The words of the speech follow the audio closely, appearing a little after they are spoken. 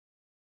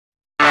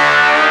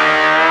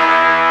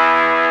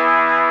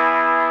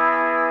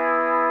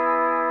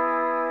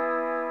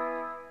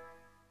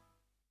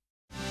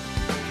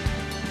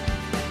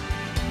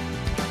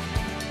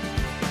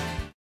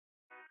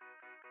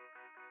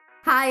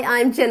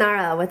Hi, I'm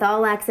Arra with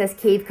All Access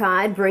Cape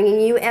Cod,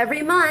 bringing you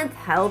every month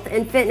health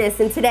and fitness.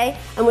 And today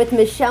I'm with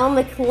Michelle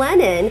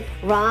McClennen,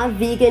 raw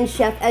vegan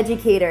chef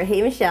educator.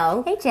 Hey,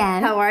 Michelle. Hey,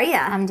 Jen. How are you?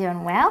 I'm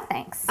doing well,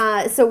 thanks.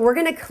 So we're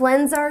gonna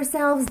cleanse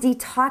ourselves,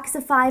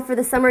 detoxify for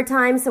the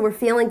summertime, so we're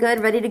feeling good,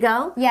 ready to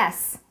go?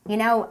 Yes. You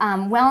know,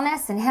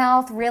 wellness and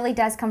health really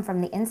does come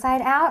from the inside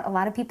out. A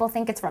lot of people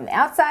think it's from the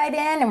outside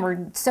in, and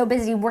we're so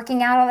busy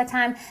working out all the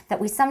time that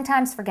we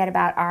sometimes forget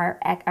about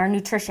our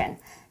nutrition.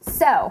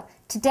 So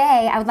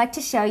today I would like to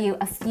show you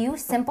a few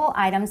simple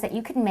items that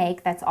you can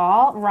make that's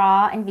all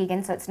raw and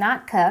vegan, so it's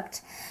not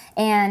cooked.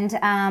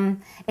 And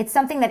it's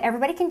something that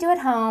everybody can do at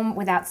home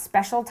without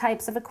special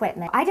types of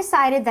equipment. I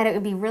decided that it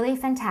would be really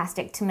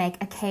fantastic to make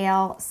a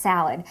kale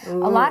salad. Ooh.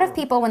 A lot of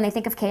people, when they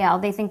think of kale,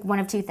 they think one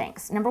of two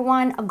things. Number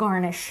one, a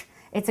garnish.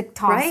 It's a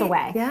toss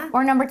away. Yeah.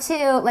 Or number two,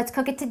 let's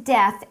cook it to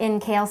death in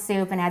kale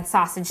soup and add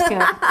sausage to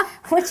it,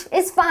 which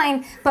is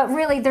fine, but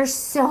really there's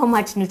so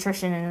much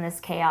nutrition in this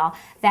kale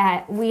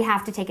that we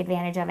have to take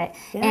advantage of it.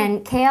 Yeah.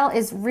 And kale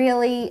is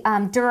really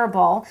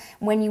durable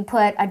when you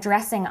put a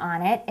dressing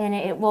on it, and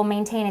it will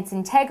maintain its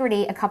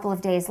integrity a couple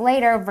of days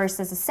later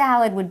versus a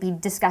salad would be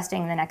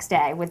disgusting the next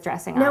day with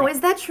dressing on it. Now, is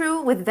that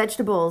true with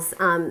vegetables?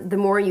 The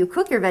more you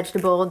cook your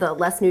vegetable, the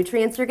less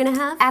nutrients you're gonna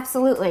have?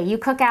 Absolutely. You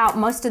cook out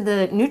most of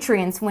the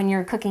nutrients when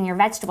you're cooking your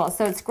vegetables,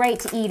 so it's great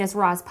to eat as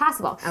raw as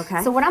possible.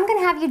 Okay. So what I'm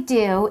gonna have you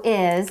do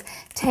is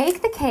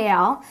take the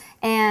kale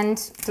and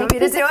take a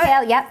piece of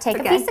kale. Yep, take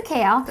a piece of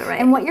kale.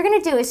 Right. And what you're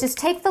gonna do is just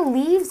take the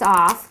leaves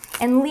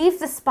off and leave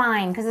the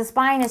spine, because the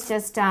spine is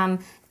just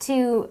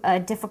too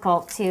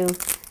difficult to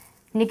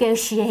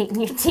negotiate in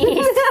your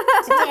teeth,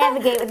 to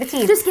navigate with the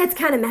teeth. It just gets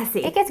kind of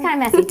messy. It gets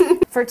kind of messy.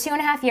 For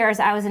 2.5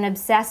 years, I was an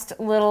obsessed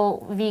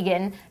little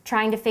vegan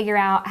trying to figure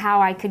out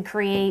how I could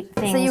create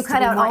things. So you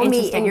cut out all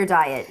meat in your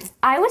diet.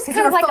 I was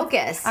kind of like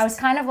focused. I was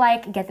kind of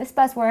like, get this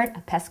buzzword,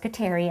 a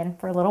pescatarian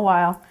for a little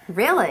while.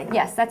 Really?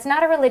 Yes, that's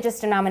not a religious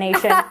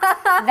denomination.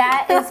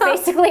 That is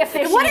basically a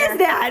fish eater. What is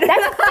that?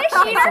 That's a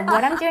fish eater. So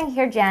what I'm doing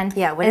here, Jen,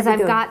 is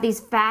I've got these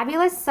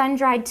fabulous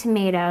sun-dried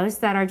tomatoes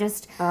that are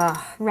just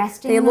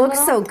resting. They in look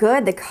so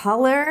good. The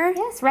color.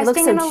 Yes,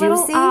 resting in a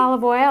little juicy.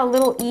 olive oil, a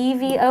little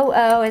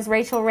EVOO, as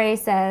Rachel Ray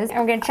says. And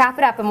we're going to chop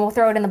it up and we'll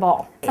throw it in the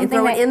bowl. And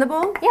throw it in the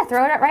bowl? Yeah,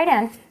 throw it right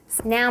in.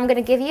 Now I'm going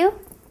to give you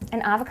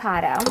an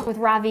avocado. With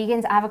raw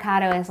vegans,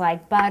 avocado is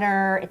like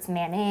butter, it's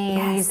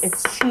mayonnaise,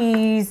 it's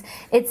cheese,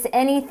 it's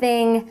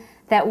anything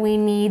that we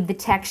need the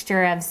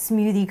texture of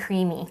smoothie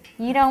creamy.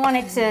 You don't want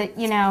it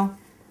to, you know,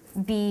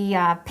 be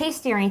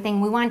pasty or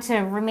anything. We want it to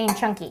remain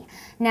chunky.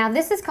 Now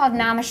this is called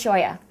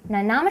namashoyo.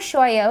 Now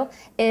namashoyo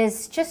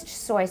is just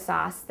soy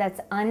sauce that's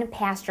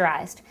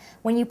unpasteurized.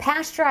 When you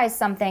pasteurize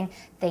something,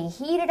 they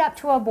heat it up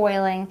to a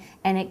boiling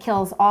and it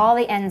kills all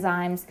the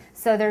enzymes,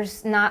 so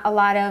there's not a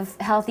lot of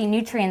healthy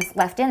nutrients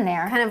left in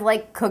there. Kind of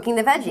like cooking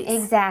the veggies.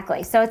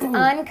 Exactly. So it's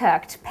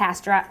uncooked,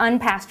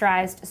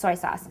 unpasteurized soy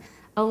sauce.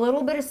 A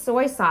little bit of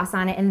soy sauce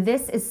on it, and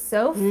this is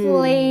so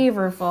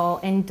flavorful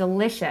and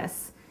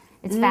delicious.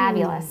 It's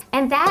fabulous.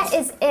 And that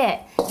is it.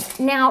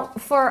 Now,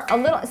 for a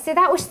little, see,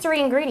 that was 3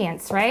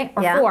 ingredients, right?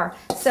 Or 4.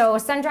 So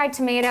sun-dried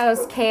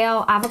tomatoes,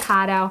 kale,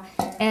 avocado,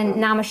 and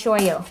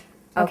namashoyo.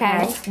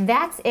 Okay?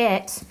 That's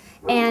it.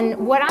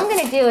 And what I'm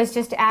gonna do is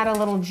just add a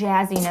little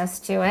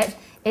jazziness to it,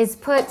 is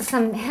put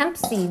some hemp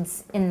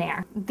seeds in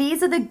there.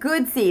 These are the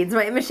good seeds,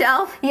 right,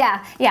 Michelle?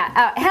 Yeah.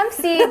 Hemp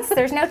seeds,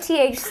 there's no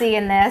THC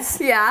in this.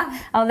 Yeah.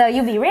 Although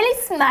you'd be really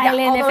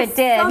smiling if it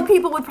did. Some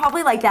people would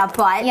probably like that,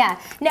 but... Yeah.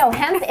 No,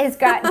 hemp has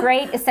got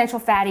great essential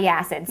fatty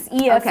acids.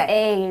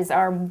 EFAs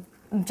are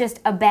just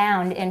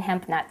abound in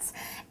hemp nuts.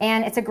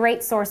 And it's a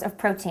great source of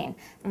protein.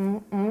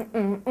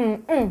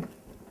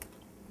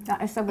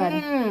 That is so good.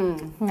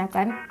 Isn't that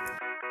good?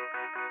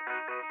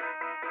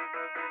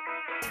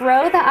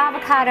 Throw the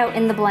avocado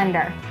in the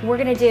blender. We're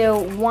gonna do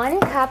 1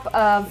 cup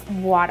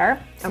of water.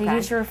 So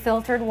use your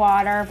filtered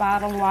water,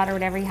 bottled water,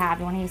 whatever you have.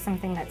 You wanna use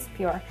something that's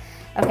pure.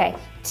 Okay,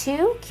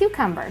 2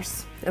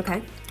 cucumbers.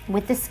 Okay.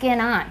 With the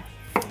skin on.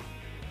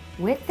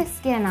 With the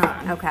skin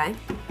on. Okay.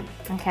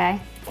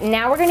 Okay.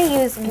 Now we're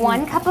gonna use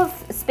 1 cup of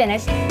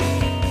spinach.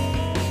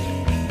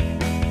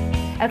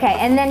 Okay,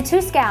 and then 2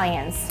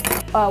 scallions.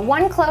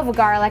 1 clove of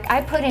garlic.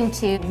 I put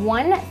into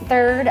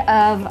 1/3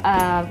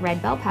 of red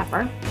bell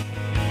pepper.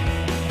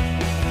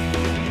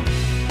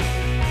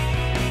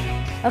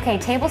 Okay,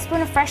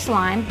 tablespoon of fresh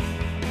lime.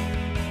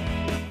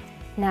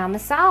 Now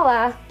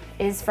masala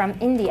is from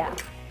India,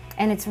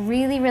 and it's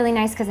really, really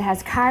nice because it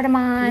has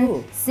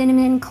cardamom,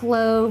 cinnamon,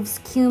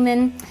 cloves,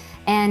 cumin,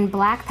 and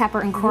black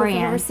pepper and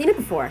coriander. I've never seen it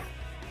before.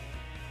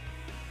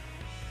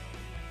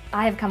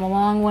 I have come a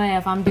long way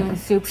if I'm doing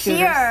soup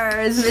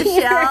shooters. Cheers,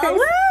 Michelle.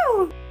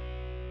 Woo!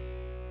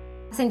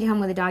 I'll send you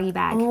home with a doggy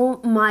bag. Oh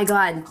my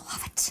God. I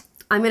love it.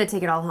 I'm gonna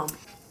take it all home.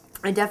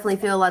 I definitely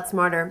feel a lot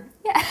smarter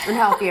and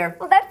healthier.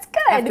 Well, that's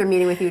good. After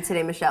meeting with you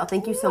today, Michelle.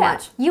 Thank you so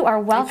much. You are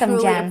welcome, I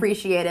truly Jen.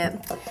 appreciate it.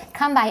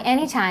 Come by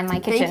anytime, my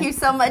kitchen. Thank you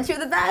so much. You're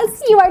the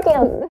best. You are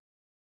too.